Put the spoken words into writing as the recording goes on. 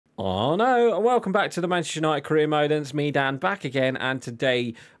Oh no, welcome back to the Manchester United Career Mode, and it's me, Dan, back again, and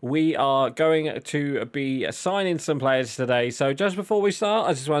today we are going to be signing some players today. So just before we start,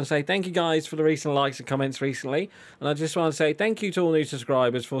 I just want to say thank you guys for the recent likes and comments recently, and I just want to say thank you to all new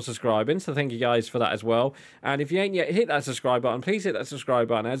subscribers for subscribing, so thank you guys for that as well. And if you ain't yet hit that subscribe button, please hit that subscribe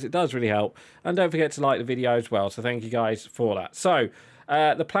button, as it does really help, and don't forget to like the video as well, so thank you guys for that. So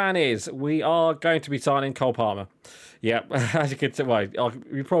the plan is we are going to be signing Cole Palmer. Yeah, as you could tell, well,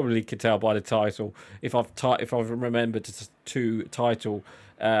 you probably could tell by the title if I've remembered to title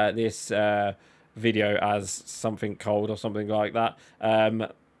this video as something cold or something like that.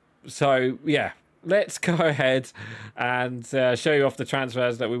 So yeah, let's go ahead and show you off the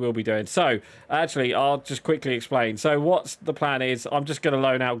transfers that we will be doing. So actually, I'll just quickly explain. So what's the plan is, I'm just going to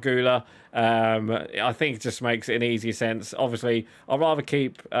loan out Gula. I think it just makes it an easier sense. Obviously, I'd rather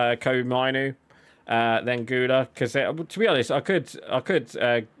keep Kobe Mainu than Gula, because to be honest, I could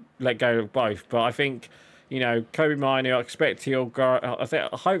let go of both, but I think, you know, Kobe Mainu, I expect he'll grow. I think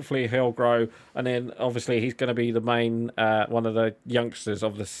hopefully he'll grow, and then obviously he's going to be the main one of the youngsters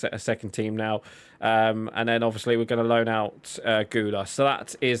of the second team now, and then obviously we're going to loan out Gula. So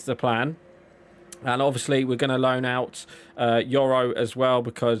that is the plan. And obviously we're going to loan out Yoro as well,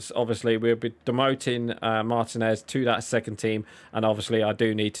 because obviously we'll be demoting Martinez to that second team, and obviously I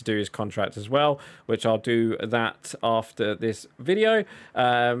do need to do his contract as well, which I'll do that after this video.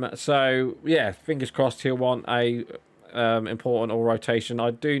 So yeah, fingers crossed he'll want a important all rotation.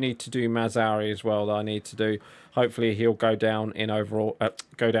 I do need to do Mazzari as well, that I need to do. Hopefully he'll go down in overall,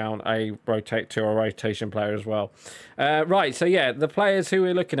 go down a rotation player as well. Right, so yeah, the players who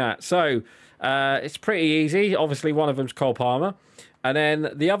we're looking at. So it's pretty easy. Obviously, one of them's Cole Palmer. And then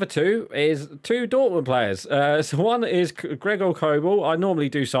the other two is two Dortmund players. So one is Gregor Kobel. I normally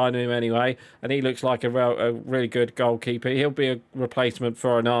do sign him anyway, and he looks like a really good goalkeeper. He'll be a replacement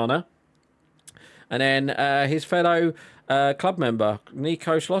for Onana. And then his fellow club member,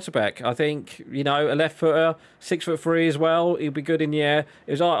 Nico Schlotterbeck. I think, you know, a left footer, 6'3" as well. He'll be good in the air.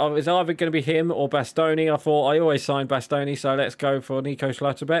 It was either going to be him or Bastoni. I thought I always signed Bastoni, so let's go for Nico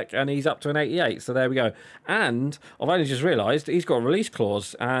Schlotterbeck, and he's up to an 88. So there we go. And I've only just realised he's got a release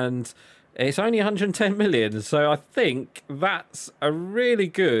clause, and it's only 110 million. So I think that's a really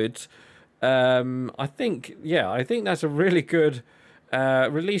good. I think that's a really good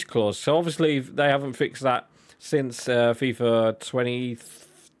release clause. So obviously they haven't fixed that since FIFA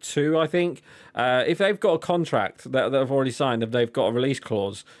 22, I think. If they've got a contract that they've already signed, if they've got a release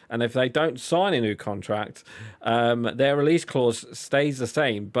clause, and if they don't sign a new contract, their release clause stays the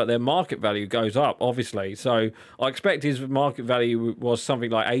same, but their market value goes up, obviously. So I expect his market value was something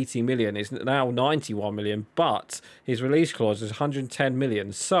like 80 million. It's now 91 million, but his release clause is 110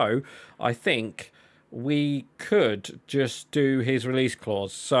 million. So I think we could just do his release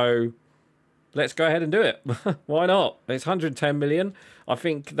clause. So let's go ahead and do it. Why not? It's 110 million. I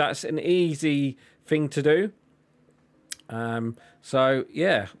think that's an easy thing to do. So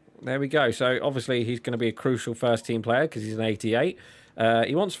yeah, there we go. So obviously he's going to be a crucial first team player because he's an 88.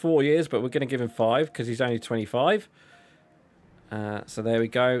 He wants 4 years, but we're going to give him 5 because he's only 25. So there we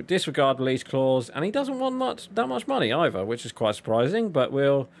go. Disregard release clause, and he doesn't want that much money either, which is quite surprising, but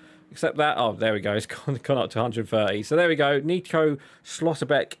we'll accept that. Oh, there we go. It's gone up to 130. So there we go. Nico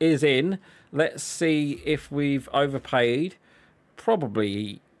Schlotterbeck is in. Let's see if we've overpaid.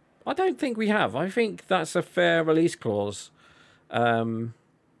 Probably. I don't think we have. I think that's a fair release clause.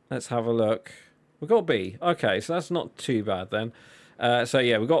 Let's have a look. We've got B. Okay, so that's not too bad then. So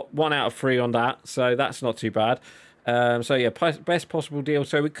yeah, we've got 1 out of 3 on that. So that's not too bad. So yeah, best possible deal.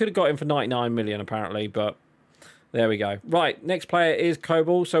 So we could have got him for 99 million apparently, but there we go. Right, next player is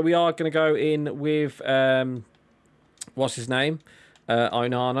Kobel. So we are going to go in with, what's his name?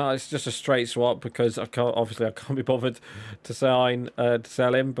 Onana. It's just a straight swap because I can't be bothered to sell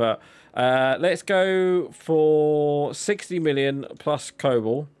him. But let's go for 60 million plus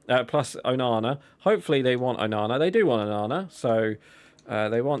Kobel, plus Onana. Hopefully they want Onana. They do want Onana. So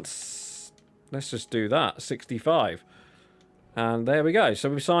they want, let's just do that, 65. And there we go. So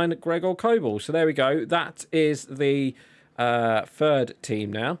we've signed Gregor Kobel. So there we go. That is the third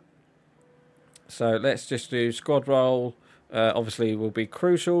team now. So let's just do squad role. Obviously will be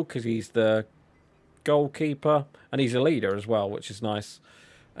crucial because he's the goalkeeper and he's a leader as well, which is nice.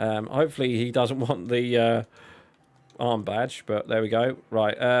 Hopefully he doesn't want the arm badge, but there we go.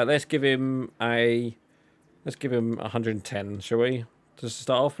 Right, let's give him 110, shall we? Just to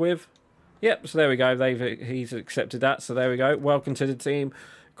start off with. Yep, so there we go. He's accepted that. So there we go. Welcome to the team,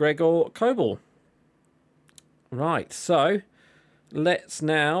 Gregor Kobel. Right, so let's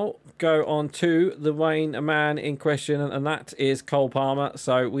now go on to the main man in question, and that is Cole Palmer.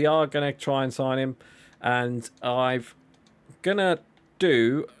 So we are going to try and sign him, and I've going to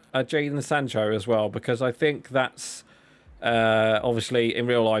do a Jadon Sancho as well, because I think that's obviously in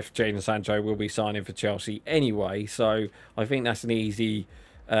real life Jadon Sancho will be signing for Chelsea anyway, so I think that's an easy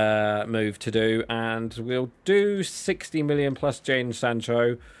move to do, and we'll do 60 million plus Jadon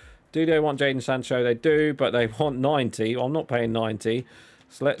Sancho. Do they want Jadon Sancho? They do, but they want 90. Well, I'm not paying 90,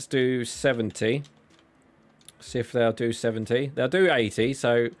 so let's do 70. See if they'll do 70. They'll do 80,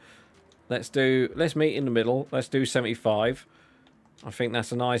 so let's meet in the middle. Let's do 75. I think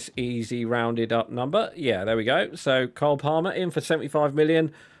that's a nice, easy, rounded up number. Yeah, there we go. So Cole Palmer in for 75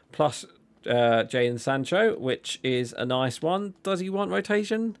 million plus Jadon Sancho, which is a nice one. Does he want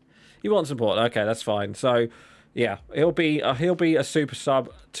rotation? He wants support. Okay, that's fine. So yeah, he'll be a super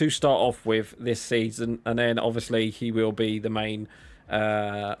sub to start off with this season, and then obviously he will be the main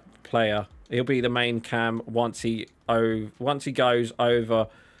player. He'll be the main cam once he goes over.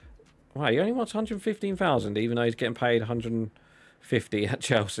 Wow, he only wants 115,000, even though he's getting paid 150 at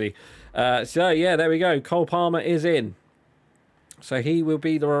Chelsea. So yeah, there we go. Cole Palmer is in. So he will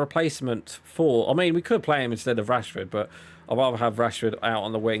be the replacement for... I mean, we could play him instead of Rashford, but I'd rather have Rashford out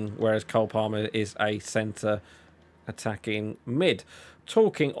on the wing, whereas Cole Palmer is a centre attacking mid.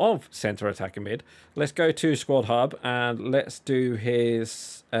 Talking of centre attacking mid, let's go to Squad Hub and let's do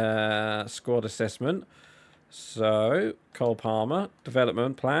his squad assessment. So, Cole Palmer,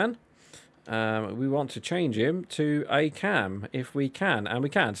 development plan. We want to change him to a cam if we can, and we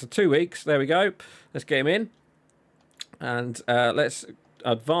can. So 2 weeks, there we go. Let's get him in. And let's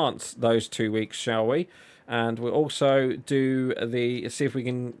advance those 2 weeks, shall we? And we'll also do see if we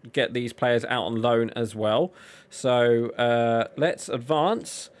can get these players out on loan as well. So let's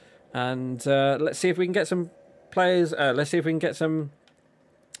advance and let's see if we can get some players. Let's see if we can get some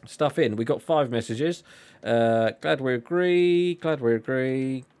stuff in. We got 5 messages. Glad we agree. Glad we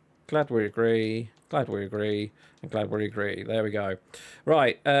agree. Glad we agree. Glad we agree. And glad we agree. There we go.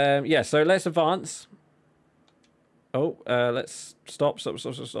 Right. Yeah. So let's advance. Oh, let's stop.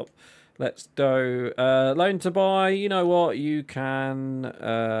 Let's do loan to buy. You know what? You can.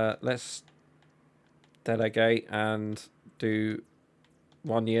 Let's delegate and do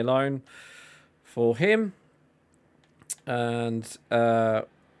 1 year loan for him. And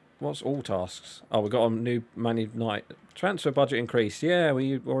what's all tasks? Oh, we got a new Man Utd transfer budget increase. Yeah,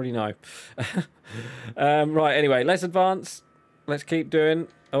 we already know. Right. Anyway, let's advance. Let's keep doing.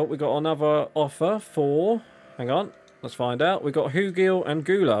 Oh, we got another offer for. Hang on. Let's find out. We've got Hugil and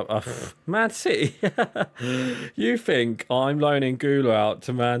Gula. Man City. You think I'm loaning Gula out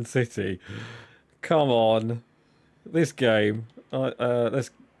to Man City? Come on. This game. Let's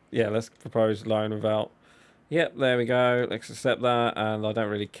propose loan without. Yep, there we go. Let's accept that. And I don't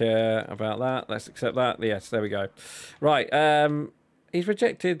really care about that. Let's accept that. Yes, there we go. Right. He's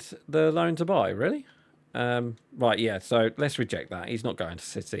rejected the loan to buy. Really? Right, yeah. So let's reject that. He's not going to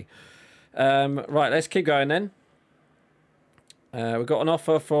City. Right, let's keep going then. We've got an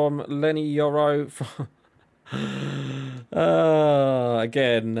offer from Lenny Yoro.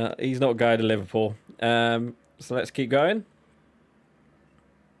 Again, he's not going to Liverpool. So let's keep going.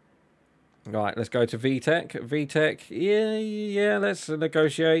 Right, let's go to VTech. VTech, yeah, let's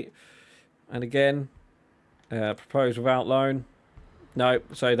negotiate. And again, propose without loan. No,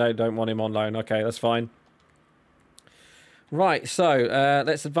 so they don't want him on loan. Okay, that's fine. Right, so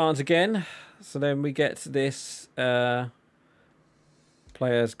let's advance again. So then we get this...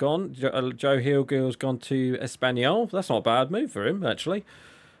 player's gone. Joe Hillgill's gone to Espanyol. That's not a bad move for him, actually.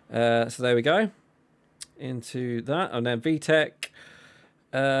 So there we go. Into that. And then VTech.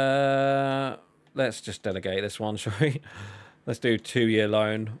 Let's just delegate this one, shall we? Let's do 2 year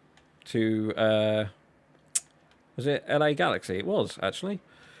loan to... was it LA Galaxy? It was, actually.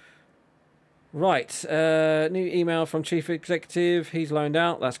 Right. New email from Chief Executive. He's loaned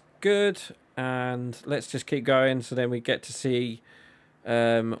out. That's good. And let's just keep going. So then we get to see...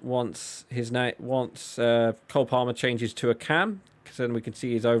 once Cole Palmer changes to a cam, because then we can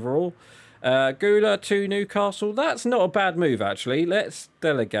see his overall. Gula to Newcastle. That's not a bad move, actually. Let's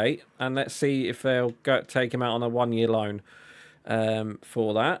delegate and let's see if they'll take him out on a 1 year loan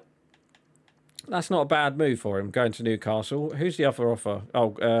for that. That's not a bad move for him, going to Newcastle. Who's the other offer?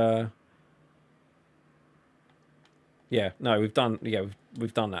 Oh, yeah, no, we've done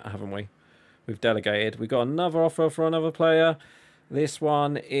that, haven't we? We've delegated. We've got another offer for another player. This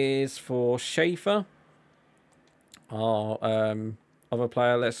one is for Schaefer. Our other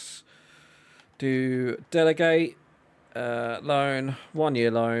player. Let's do delegate, loan, 1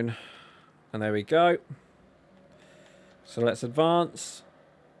 year loan. And there we go. So let's advance.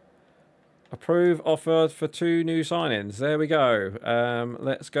 Approve offer for 2 new signings. There we go.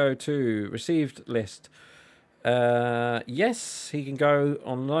 Let's go to received list. Yes, he can go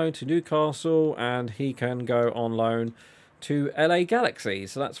on loan to Newcastle and he can go on loan to LA Galaxy.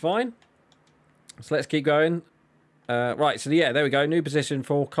 So that's fine. So let's keep going. Right, so yeah, there we go. New position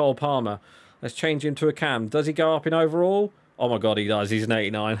for Cole Palmer. Let's change him to a cam. Does he go up in overall? Oh my god, he does. He's an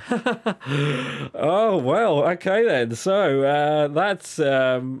 89. Oh, well, okay then. So that's...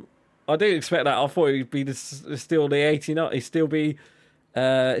 I didn't expect that. I thought he'd be still the 89. He'd still be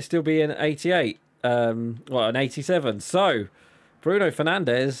an 88. Well, an 87. So, Bruno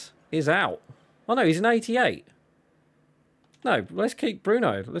Fernandes is out. Oh no, he's an 88. No, let's keep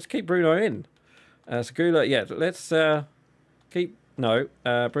Bruno. Let's keep Bruno in. Sagula, yeah, let's keep... No,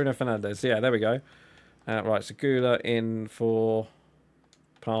 Bruno Fernandes. Yeah, there we go. Right, Sagula in for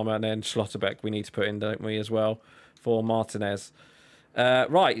Palmer, and then Schlotterbeck we need to put in, don't we, as well, for Martinez.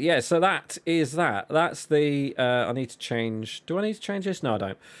 Right, yeah, so that is that. That's the... I need to change... Do I need to change this? No, I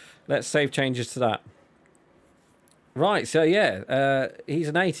don't. Let's save changes to that. Right, so yeah, he's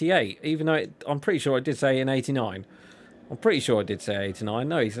an 88, even though I'm pretty sure it did say an 89. I'm pretty sure it did say 89.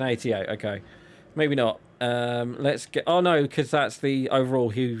 No, he's an 88, okay. Maybe not. Let's get... Oh, no, because that's the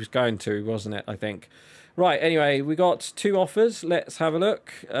overall he was going to, wasn't it, I think. Right, anyway, we got 2 offers. Let's have a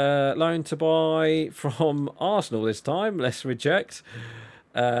look. Loan to buy from Arsenal this time. Let's reject.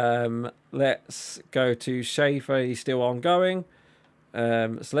 Let's go to Schaefer. He's still ongoing.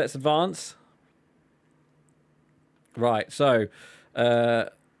 So let's advance. Right, so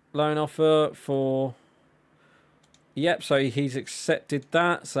loan offer for... Yep, so he's accepted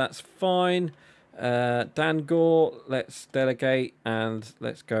that, so that's fine. Dan Gore, let's delegate and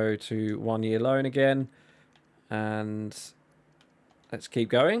let's go to 1-year loan again. And let's keep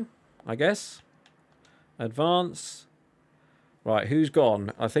going, I guess. Advance. Right, who's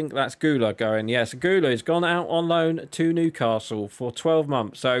gone? I think that's Gula going. Yes, Gula has gone out on loan to Newcastle for 12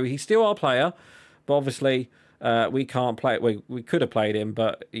 months. So he's still our player, but obviously we can't play. We could have played him,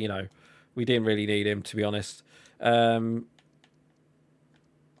 but, you know, we didn't really need him, to be honest.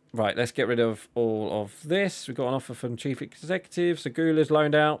 Right, let's get rid of all of this. We've got an offer from Chief Executive. So Gula's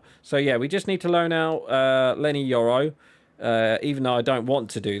loaned out. So yeah, we just need to loan out Lenny Yoro. Even though I don't want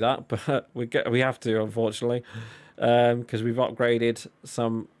to do that, but we have to, unfortunately, because we've upgraded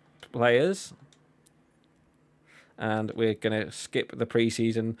some players. And we're going to skip the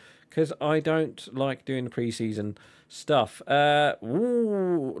preseason because I don't like doing the preseason stuff.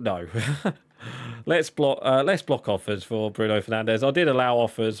 Ooh, no. Let's block offers for Bruno Fernandes. I did allow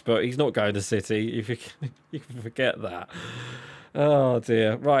offers, but he's not going to City. If you can forget that. Oh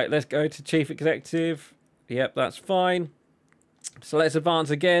dear. Right, let's go to Chief Executive. Yep, that's fine. So let's advance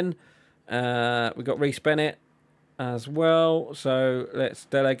again. We've got Reece Bennett as well. So let's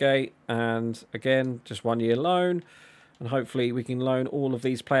delegate and again just 1-year loan, and hopefully we can loan all of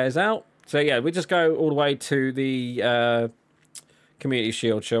these players out. So yeah, we just go all the way to the Community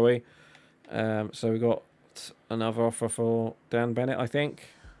Shield, shall we? So we got another offer for Dan Bennett, I think.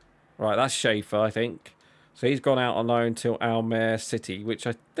 Right, that's Schaefer, I think. So he's gone out on loan to Almere City, which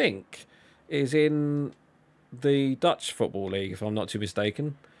I think is in the Dutch Football League, if I'm not too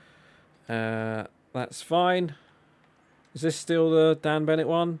mistaken. That's fine. Is this still the Dan Bennett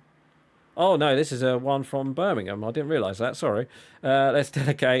one? Oh, no, this is a one from Birmingham. I didn't realise that, sorry. Let's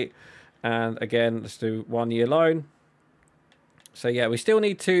delegate. And again, let's do 1-year loan. So yeah, we still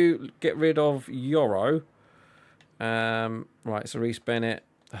need to get rid of Yoro. Right, so Reece Bennett.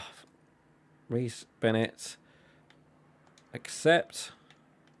 Reece Bennett. Accept.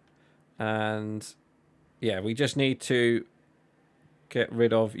 And yeah, we just need to get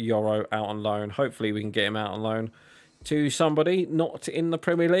rid of Yoro out on loan. Hopefully we can get him out on loan to somebody not in the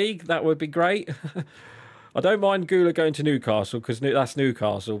Premier League. That would be great. I don't mind Gula going to Newcastle because that's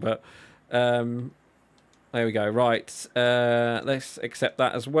Newcastle, but there we go. Right, let's accept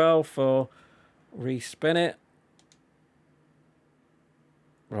that as well for Reece Bennett.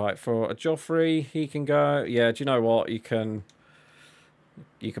 Right, for a Joffrey, he can go. Yeah, do you know what? You can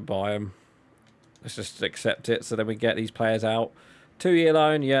buy him. Let's just accept it so then we get these players out. 2-year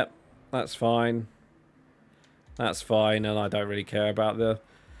loan, yep, that's fine. That's fine, and I don't really care about the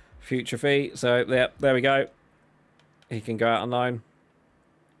future fee. So, yep, there we go. He can go out on loan.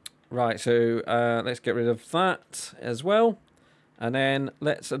 Right, so let's get rid of that as well. And then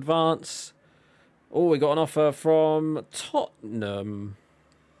let's advance. Oh, we got an offer from Tottenham.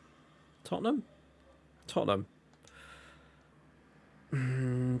 Tottenham? Tottenham.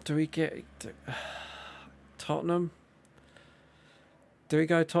 Do we get... Tottenham? Do we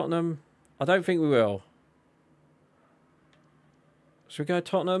go Tottenham? I don't think we will. Should we go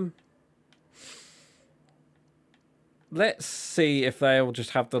Tottenham? Let's see if they'll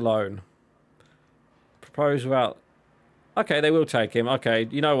just have the loan. Propose without... Okay, they will take him. Okay,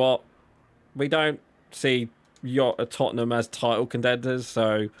 you know what? We don't see Tottenham as title contenders,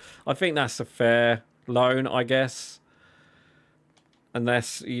 so I think that's a fair loan, I guess.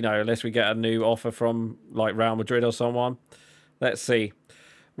 Unless, you know, unless we get a new offer from, like, Real Madrid or someone. Let's see.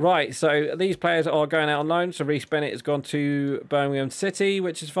 Right, so these players are going out on loan. So Reece Bennett has gone to Birmingham City,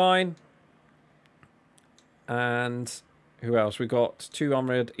 which is fine. And who else? We got 2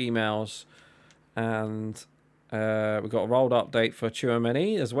 unread emails. And we've got a rolled update for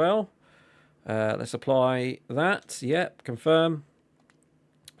Chouameni as well. Let's apply that. Yep, confirm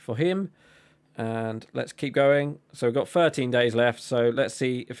for him. And let's keep going. So we've got 13 days left. So let's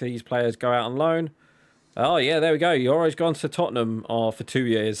see if these players go out on loan. Oh, yeah, there we go. Yoro's gone to Tottenham for 2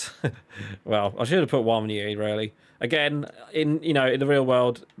 years. Well, I should have put 1 year, really. Again, in the real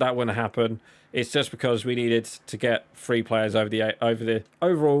world, that wouldn't happen. It's just because we needed to get 3 players over the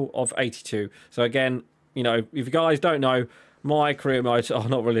overall of 82. So again, you know, if you guys don't know, my career modes are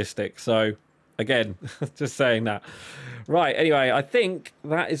not realistic. So again, just saying that. Right, anyway, I think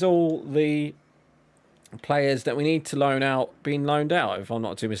that is all the players that we need to loan out being loaned out, if I'm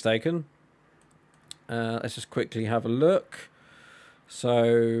not too mistaken. Let's just quickly have a look.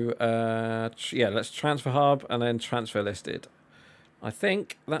 So, yeah, let's transfer hub and then transfer listed. I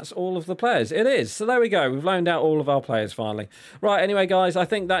think that's all of the players. It is. So there we go. We've loaned out all of our players finally. Right, anyway, guys, I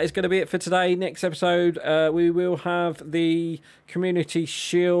think that is going to be it for today. Next episode, we will have the Community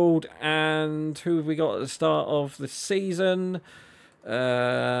Shield and who have we got at the start of the season?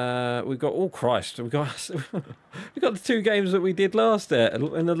 We've got, oh Christ, we've got the 2 games that we did last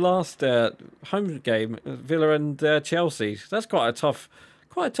in the last home game, Villa and Chelsea. That's quite a tough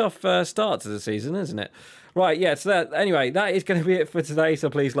start to the season, isn't it? Right, yeah. So anyway, that is going to be it for today. So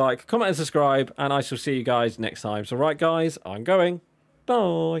please like, comment, and subscribe, and I shall see you guys next time. So right, guys, I'm going.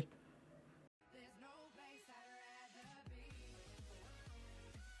 Bye.